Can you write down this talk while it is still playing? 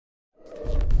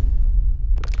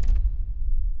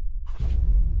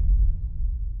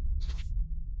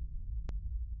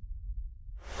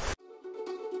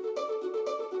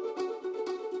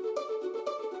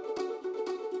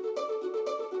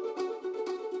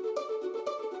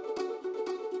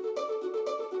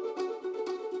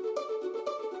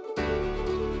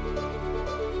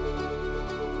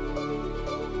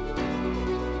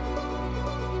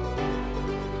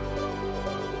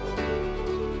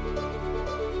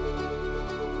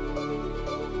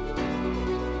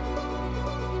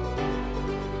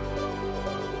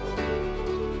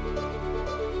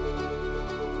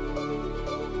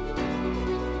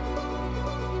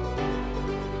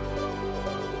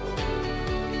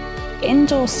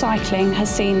Indoor cycling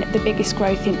has seen the biggest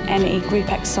growth in any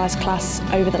group exercise class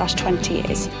over the last 20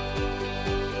 years.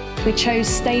 We chose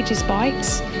Stages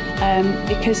bikes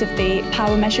because of the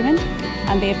power measurement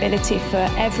and the ability for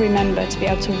every member to be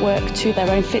able to work to their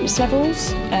own fitness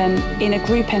levels in a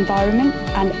group environment,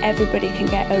 and everybody can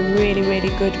get a really, really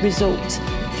good result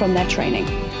from their training.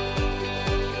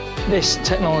 This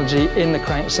technology in the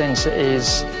crank sensor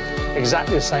is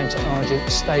exactly the same technology that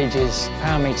Stages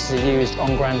power meters are used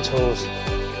on Grand Tours.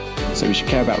 So we should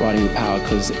care about riding with power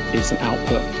because it's an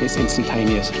output, it's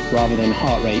instantaneous, rather than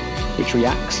heart rate, which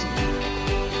reacts.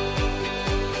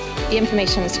 The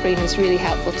information on the screen was really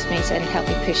helpful to me and helped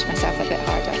me push myself a bit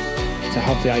harder. To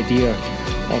have the idea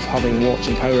of having watts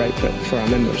and power output for our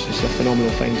members is a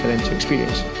phenomenal thing for them to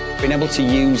experience. Being able to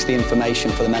use the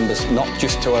information for the members, not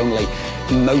just to only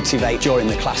motivate during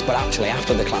the class, but actually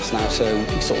after the class now. So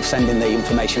sort of sending the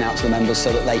information out to the members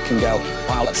so that they can go,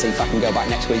 wow, let's see if I can go back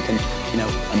next week and,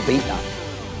 and beat that.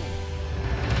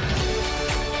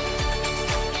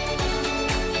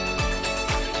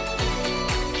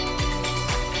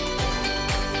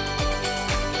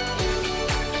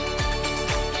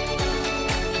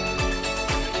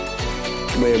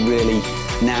 We're really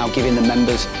now giving the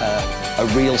members a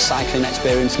real cycling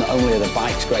experience. Not only are the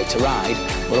bikes great to ride,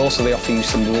 but also they offer you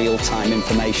some real-time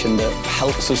information that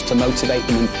helps us to motivate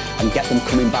them and get them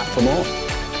coming back for more.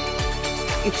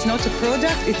 It's not a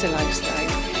product, it's a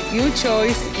lifestyle. Your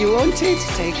choice, you want it,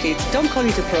 take it. Don't call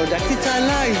it a product, it's our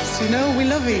lives, we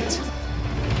love it.